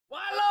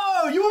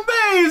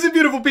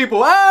people,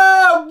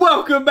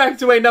 welcome back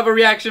to another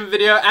reaction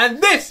video,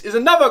 and this is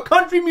another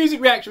country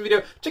music reaction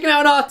video, checking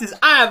out an artist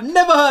I have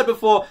never heard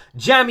before,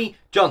 Jamey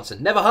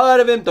Johnson. Never heard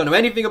of him, don't know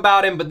anything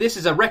about him, but this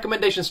is a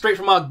recommendation straight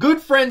from our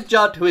good friend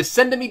Judd, who is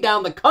sending me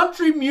down the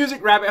country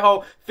music rabbit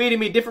hole, feeding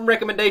me different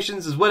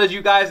recommendations, as well as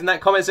you guys in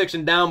that comment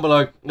section down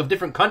below, of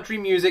different country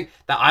music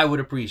that I would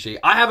appreciate.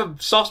 I have a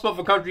soft spot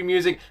for country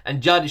music,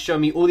 and Judd is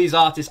showing me all these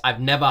artists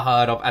I've never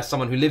heard of. As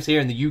someone who lives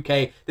here in the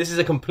UK, this is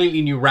a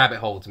completely new rabbit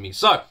hole to me.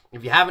 So,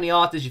 if you have any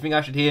artists you think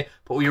I should hear,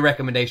 put all your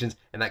recommendations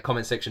in that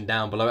comment section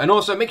down below. And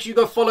also, make sure you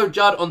go follow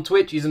Judd on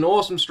Twitch. He's an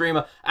awesome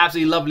streamer,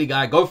 absolutely lovely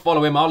guy. Go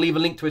follow him. I'll leave a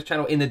link to his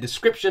channel in the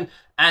description,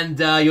 and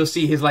you'll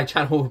see his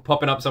channel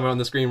popping up somewhere on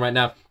the screen right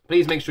now.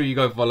 Please make sure you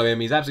go follow him.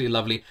 He's absolutely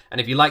lovely.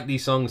 And if you like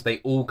these songs, they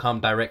all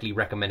come directly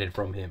recommended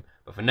from him.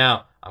 But for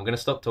now, I'm going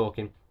to stop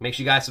talking. Make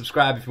sure you guys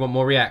subscribe if you want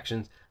more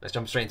reactions. Let's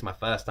jump straight into my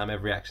first time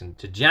ever reaction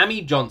to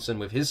Jamey Johnson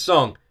with his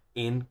song,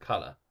 In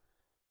Color.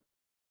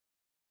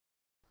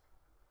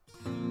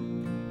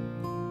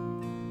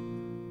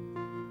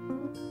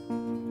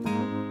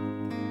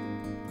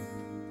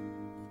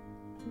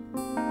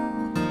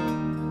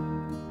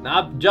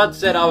 Now, Judd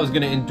said I was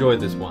going to enjoy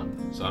this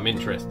one, so I'm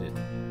interested.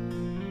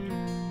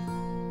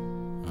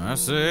 I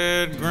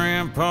said,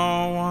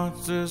 Grandpa,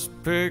 what's this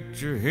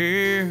picture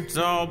here? It's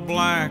all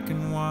black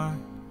and white,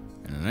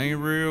 and it ain't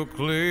real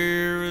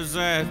clear. Is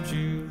that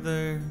you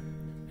there?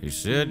 He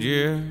said,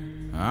 yeah,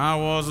 I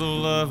was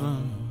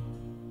 11.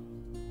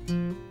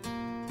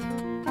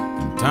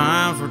 And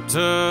times were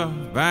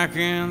tough back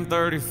in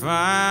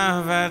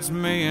 35. That's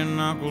me and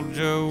Uncle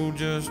Joe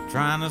just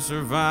trying to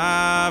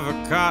survive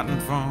a cotton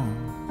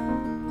farm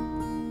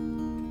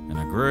and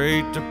a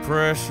Great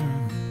Depression.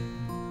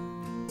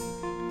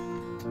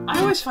 I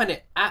always find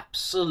it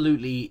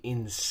absolutely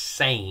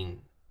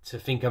insane to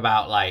think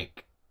about,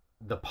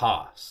 the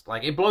past.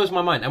 It blows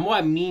my mind. And what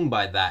I mean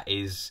by that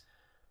is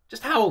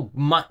just how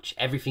much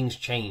everything's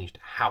changed,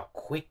 how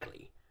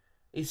quickly.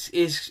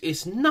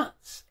 It's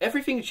nuts.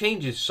 Everything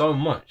changes so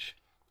much.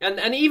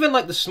 And even,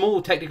 the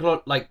small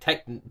technological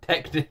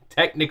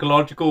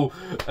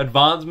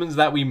advancements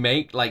that we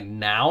make,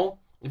 now,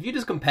 if you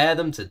just compare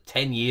them to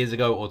 10 years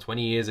ago or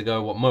 20 years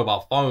ago, what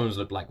mobile phones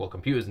look like, what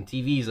computers and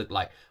TVs look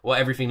like, what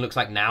everything looks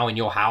like now in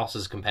your house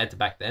as compared to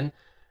back then,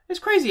 it's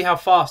crazy how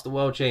fast the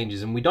world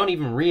changes, and we don't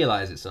even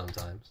realize it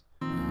sometimes.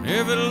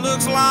 If it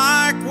looks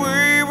like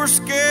we were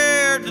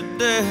scared to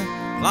death,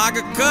 like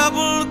a couple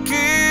of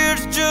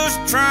kids just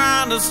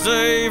trying to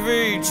save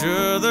each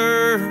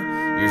other,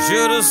 you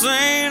should have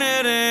seen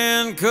it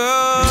in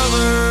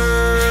color.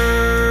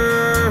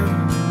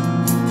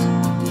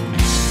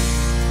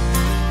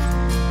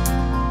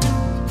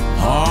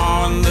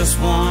 This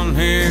one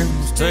here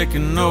was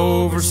taken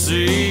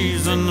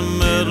overseas in the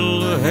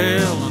middle of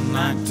hell in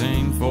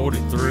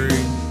 1943.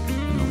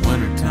 In the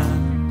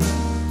wintertime,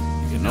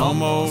 you can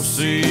almost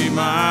see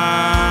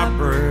my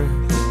breath.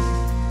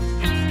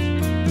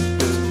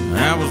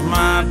 That was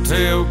my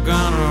tail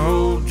gunner,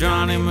 old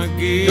Johnny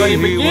McGee.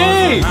 He was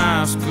a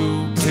high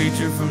school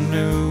teacher from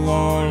New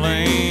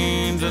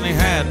Orleans, and he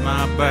had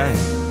my back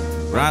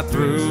right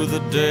through the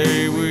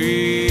day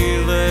we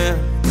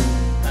left.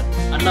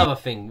 Another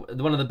thing,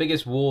 one of the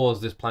biggest wars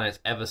this planet's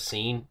ever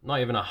seen, not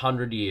even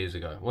 100 years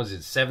ago. What was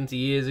it, 70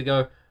 years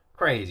ago?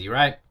 Crazy,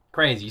 right?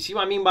 Crazy. You see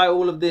what I mean by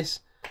all of this?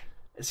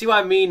 See what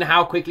I mean?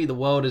 How quickly the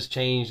world has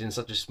changed in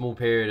such a small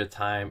period of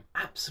time.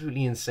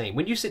 Absolutely insane.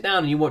 When you sit down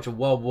and you watch a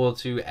World War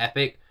II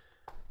epic,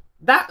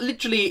 that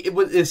literally,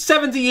 it's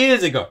 70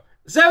 years ago.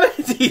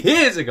 70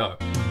 years ago.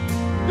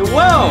 The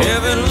world.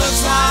 If it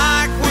looks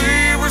like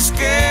we were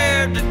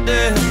scared to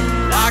death,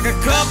 like a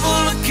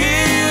couple of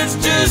kids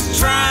just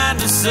trying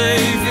to save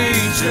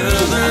each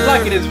other. I'm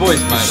liking his voice,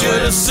 by the way.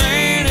 Should have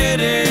seen it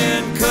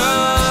in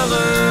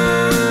color.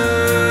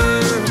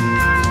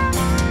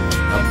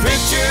 A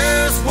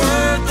picture's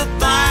worth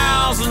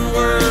 1,000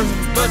 words,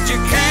 but you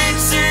can't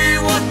see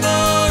what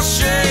those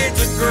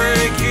shades of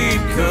gray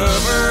keep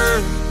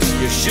covered.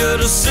 You should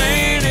have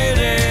seen it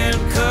in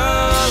color.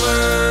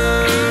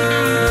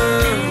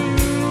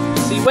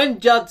 When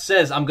Judd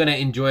says I'm gonna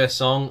enjoy a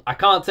song, I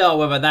can't tell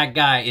whether that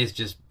guy is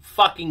just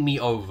fucking me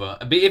over.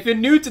 But if you're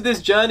new to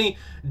this journey,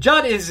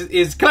 Judd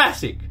is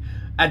classic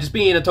at just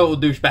being a total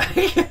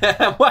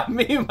douchebag. What I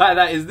mean by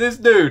that is this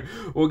dude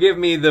will give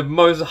me the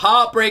most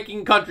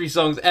heartbreaking country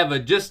songs ever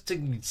just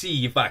to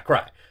see if I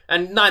cry.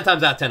 And 9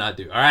 times out of 10 I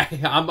do, alright?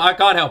 I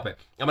can't help it.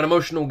 I'm an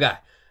emotional guy.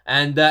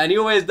 And he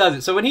always does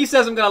it. So when he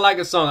says I'm gonna like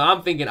a song,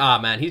 I'm thinking,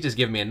 man, he's just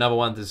giving me another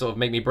one to sort of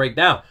make me break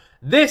down.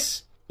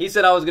 He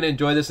said I was going to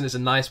enjoy this, and it's a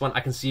nice one. I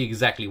can see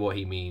exactly what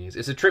he means.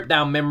 It's a trip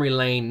down memory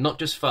lane, not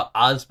just for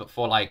us, but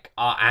for,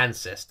 our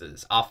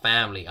ancestors, our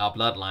family, our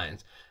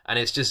bloodlines. And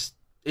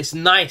it's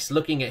nice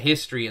looking at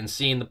history and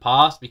seeing the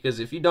past,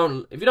 because if you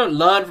don't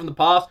learn from the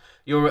past,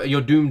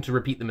 you're doomed to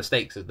repeat the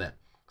mistakes of them.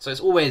 So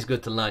it's always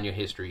good to learn your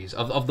histories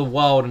of the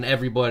world and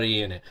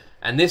everybody in it.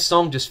 And this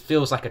song just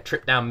feels like a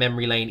trip down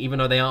memory lane, even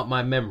though they aren't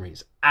my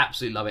memories.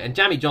 Absolutely love it. And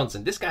Jamey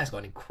Johnson, this guy's got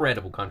an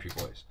incredible country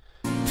voice.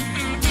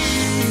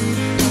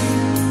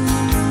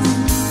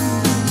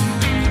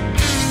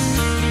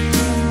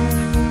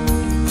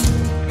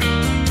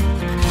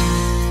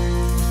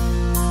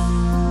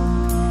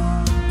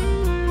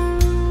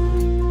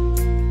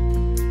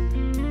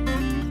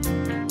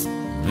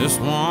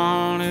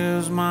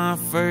 my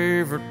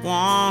favorite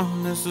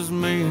one. This is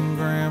me and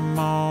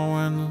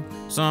Grandma in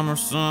the summer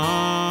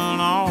sun,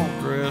 all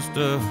dressed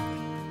up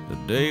the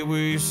day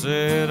we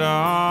said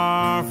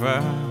our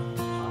vows.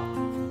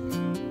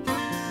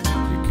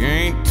 You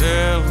can't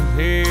tell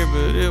it here,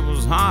 but it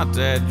was hot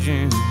that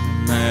June.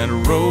 That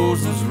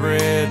rose was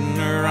red and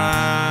her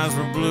eyes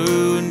were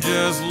blue, and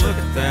just look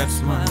at that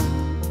smile.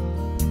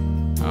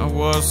 I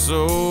was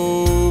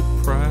so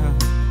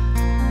proud.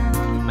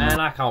 Man,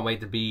 I can't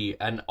wait to be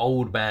an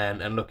old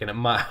man and looking at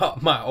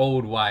my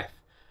old wife.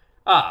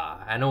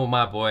 And all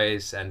my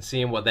boys and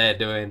seeing what they're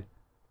doing.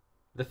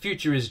 The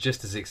future is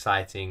just as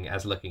exciting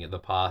as looking at the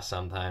past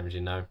sometimes, you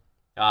know.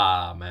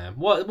 Man.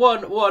 What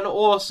an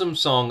awesome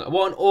song.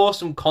 What an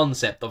awesome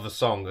concept of a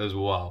song as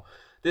well.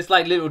 This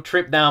like little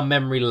trip down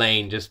memory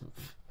lane it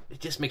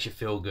just makes you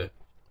feel good.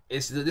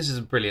 This is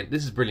a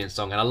brilliant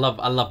song, and I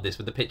love this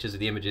with the pictures,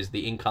 the images,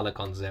 the in color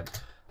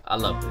concept. I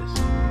love this.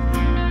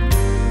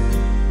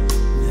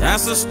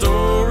 That's the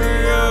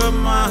story of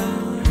my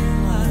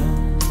life,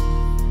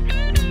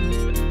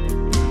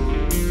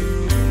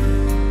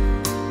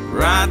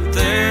 right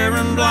there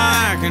in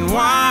black and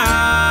white.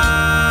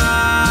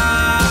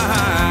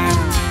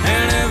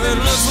 And if it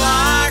looks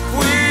like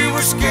we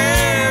were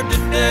scared to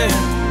death,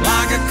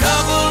 like a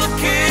couple of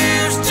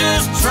kids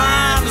just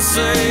trying to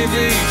save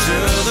each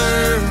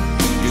other,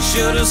 you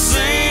should have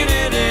seen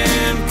it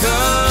in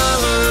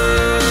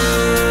color.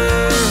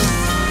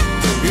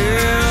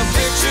 Yeah,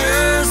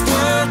 pictures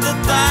worth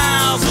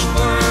 1,000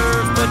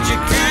 words, but you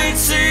can't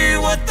see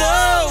what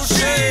those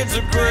shades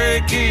of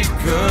gray keep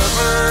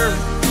covered.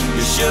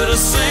 You should have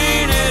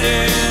seen it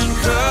in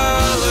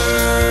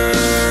color.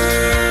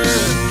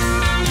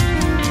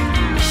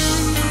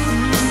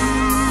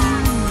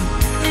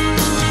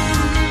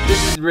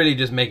 Really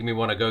just making me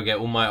want to go get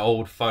all my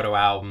old photo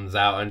albums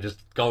out and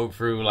just go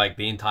through like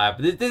the entire...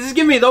 This is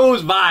giving me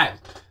those vibes.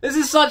 This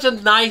is such a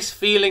nice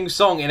feeling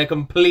song in a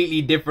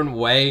completely different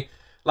way.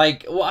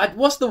 Like,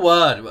 what's the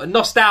word?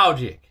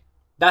 Nostalgic.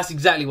 That's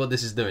exactly what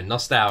this is doing.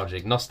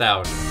 Nostalgic.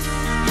 Nostalgic.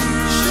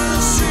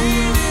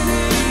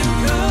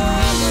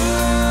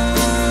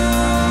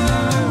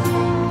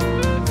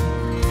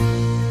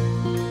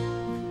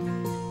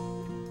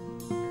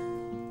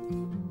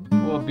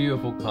 What a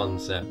beautiful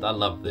concept. I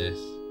love this.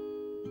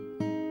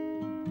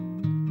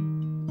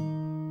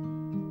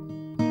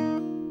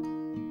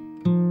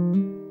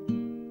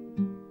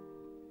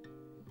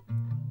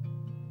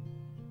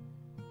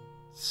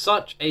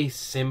 Such a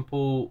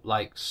simple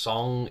like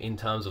song in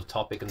terms of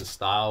topic and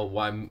style.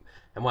 What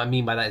I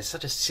mean by that is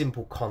such a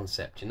simple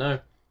concept, you know?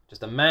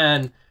 Just a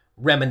man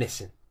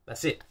reminiscing.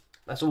 That's it.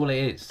 That's all it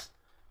is.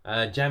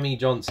 Jamey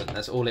Johnson.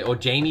 That's all it. Or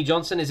Jamey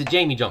Johnson. Is it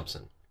Jamey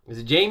Johnson? Is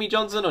it Jamey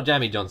Johnson or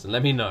Jamey Johnson?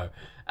 Let me know.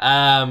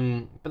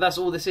 But that's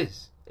all this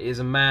is. It is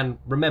a man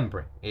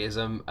remembering. It is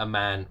a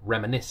man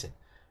reminiscing.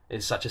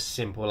 It's such a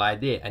simple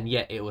idea, and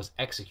yet it was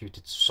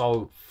executed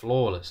so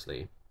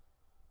flawlessly.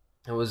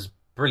 It was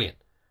brilliant.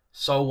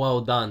 So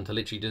well done to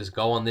literally just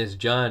go on this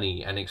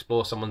journey and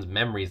explore someone's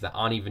memories that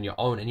aren't even your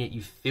own, and yet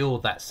you feel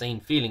that same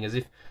feeling as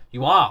if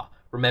you are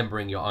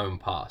remembering your own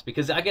past.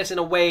 Because I guess in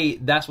a way,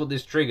 that's what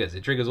this triggers.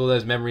 It triggers all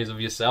those memories of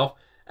yourself,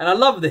 and I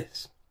love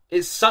this.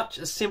 It's such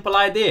a simple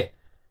idea.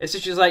 It's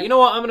just like, you know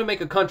what, I'm going to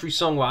make a country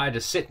song where I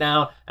just sit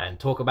down and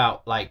talk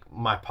about like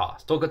my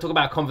past. Talk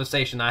about a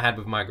conversation I had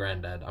with my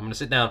granddad. I'm going to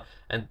sit down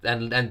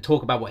and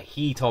talk about what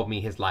he told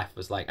me his life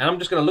was like. And I'm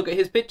just going to look at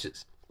his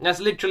pictures. And that's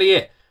literally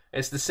it.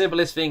 It's the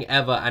simplest thing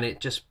ever, and it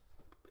just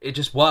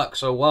works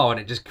so well, and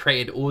it just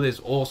created all this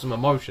awesome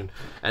emotion,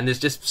 and there's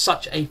just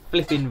such a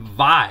flipping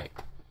vibe.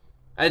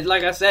 And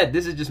like I said,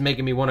 this is just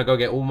making me want to go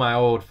get all my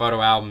old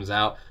photo albums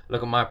out,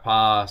 look at my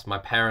past, my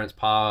parents'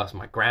 past,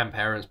 my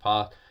grandparents'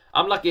 past.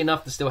 I'm lucky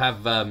enough to still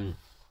have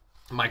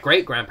my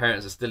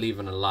great-grandparents are still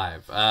even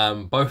alive.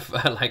 Both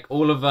like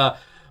all of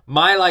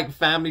my like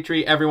family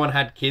tree, everyone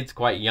had kids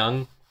quite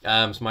young.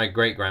 So my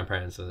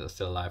great-grandparents are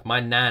still alive. My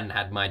nan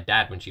had my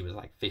dad when she was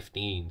like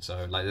 15,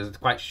 so like there's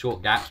quite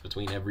short gaps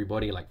between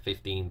everybody, like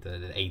 15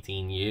 to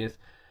 18 years.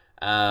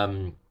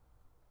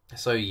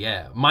 So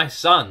yeah, my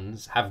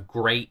sons have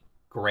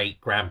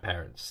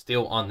great-grandparents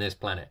still on this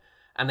planet,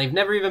 and they've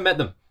never even met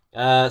them.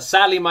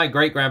 Sadly, my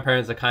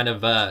great-grandparents are kind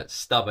of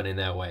stubborn in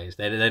their ways.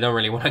 They don't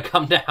really want to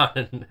come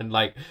down and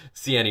like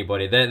see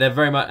anybody. They're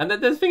very much, and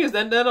the thing is,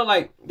 they're not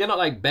like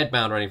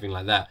bedbound or anything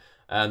like that.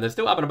 They're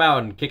still up and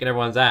about and kicking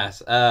everyone's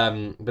ass.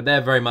 But they're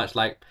very much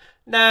like,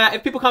 nah,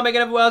 if people can't make it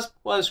everywhere else,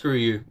 well, screw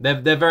you.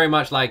 They're very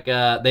much like,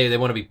 they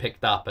want to be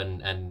picked up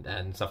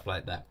and stuff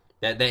like that.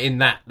 They're in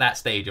that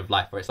stage of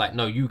life where it's like,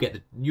 no, you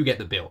get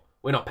the bill.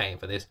 We're not paying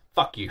for this.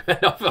 Fuck you.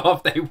 And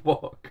off they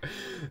walk.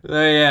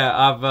 So yeah,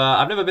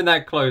 I've never been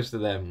that close to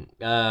them.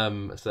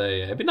 So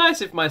yeah, it'd be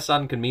nice if my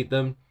son can meet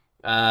them.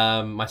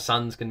 My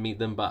sons can meet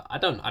them, but I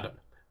don't know.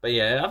 But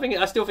yeah,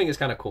 I still think it's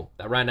kind of cool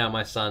that right now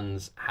my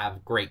sons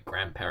have great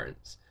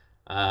grandparents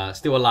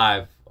still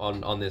alive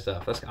on this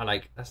earth. That's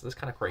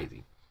kind of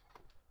crazy.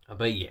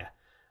 But yeah,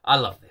 I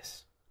love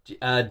this.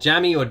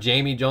 Jamey or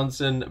Jamey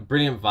Johnson,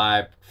 brilliant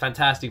vibe,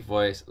 fantastic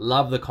voice.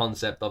 Love the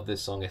concept of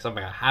this song. It's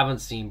something I haven't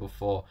seen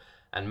before,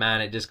 and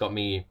man, it just got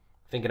me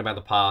thinking about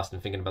the past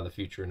and thinking about the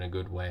future in a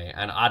good way.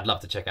 And I'd love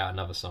to check out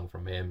another song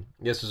from him.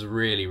 This was a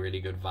really, really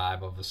good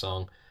vibe of a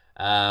song,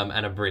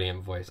 and a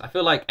brilliant voice. I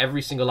feel like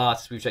every single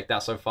artist we've checked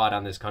out so far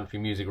down this country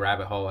music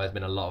rabbit hole has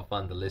been a lot of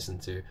fun to listen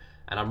to,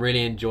 and I'm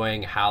really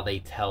enjoying how they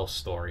tell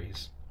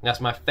stories.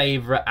 That's my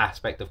favorite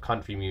aspect of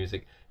country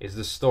music, is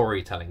the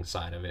storytelling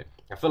side of it.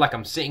 I feel like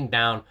I'm sitting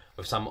down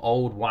with some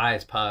old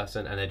wise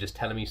person and they're just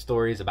telling me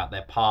stories about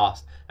their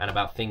past and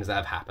about things that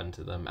have happened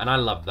to them. And I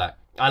love that.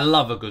 I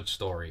love a good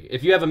story.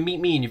 If you ever meet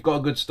me and you've got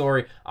a good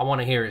story, I want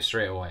to hear it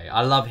straight away.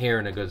 I love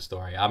hearing a good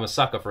story. I'm a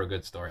sucker for a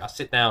good story. I'll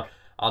sit down,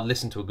 I'll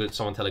listen to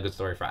someone tell a good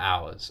story for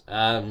hours.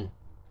 And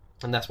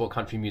that's what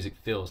country music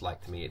feels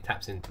like to me. It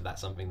taps into that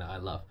something that I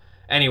love.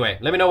 Anyway,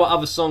 let me know what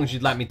other songs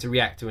you'd like me to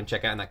react to and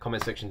check out in that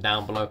comment section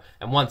down below.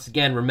 And once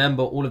again,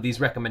 remember, all of these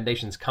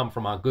recommendations come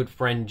from our good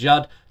friend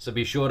Judd, so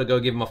be sure to go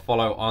give him a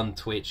follow on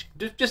Twitch.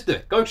 Just do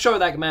it. Go show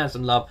that man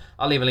some love.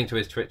 I'll leave a link to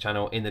his Twitch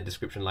channel in the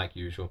description like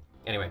usual.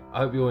 Anyway, I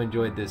hope you all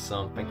enjoyed this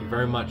song. Thank you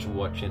very much for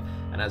watching.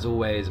 And as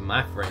always,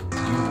 my friends,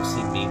 you will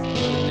see me in the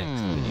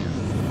next video.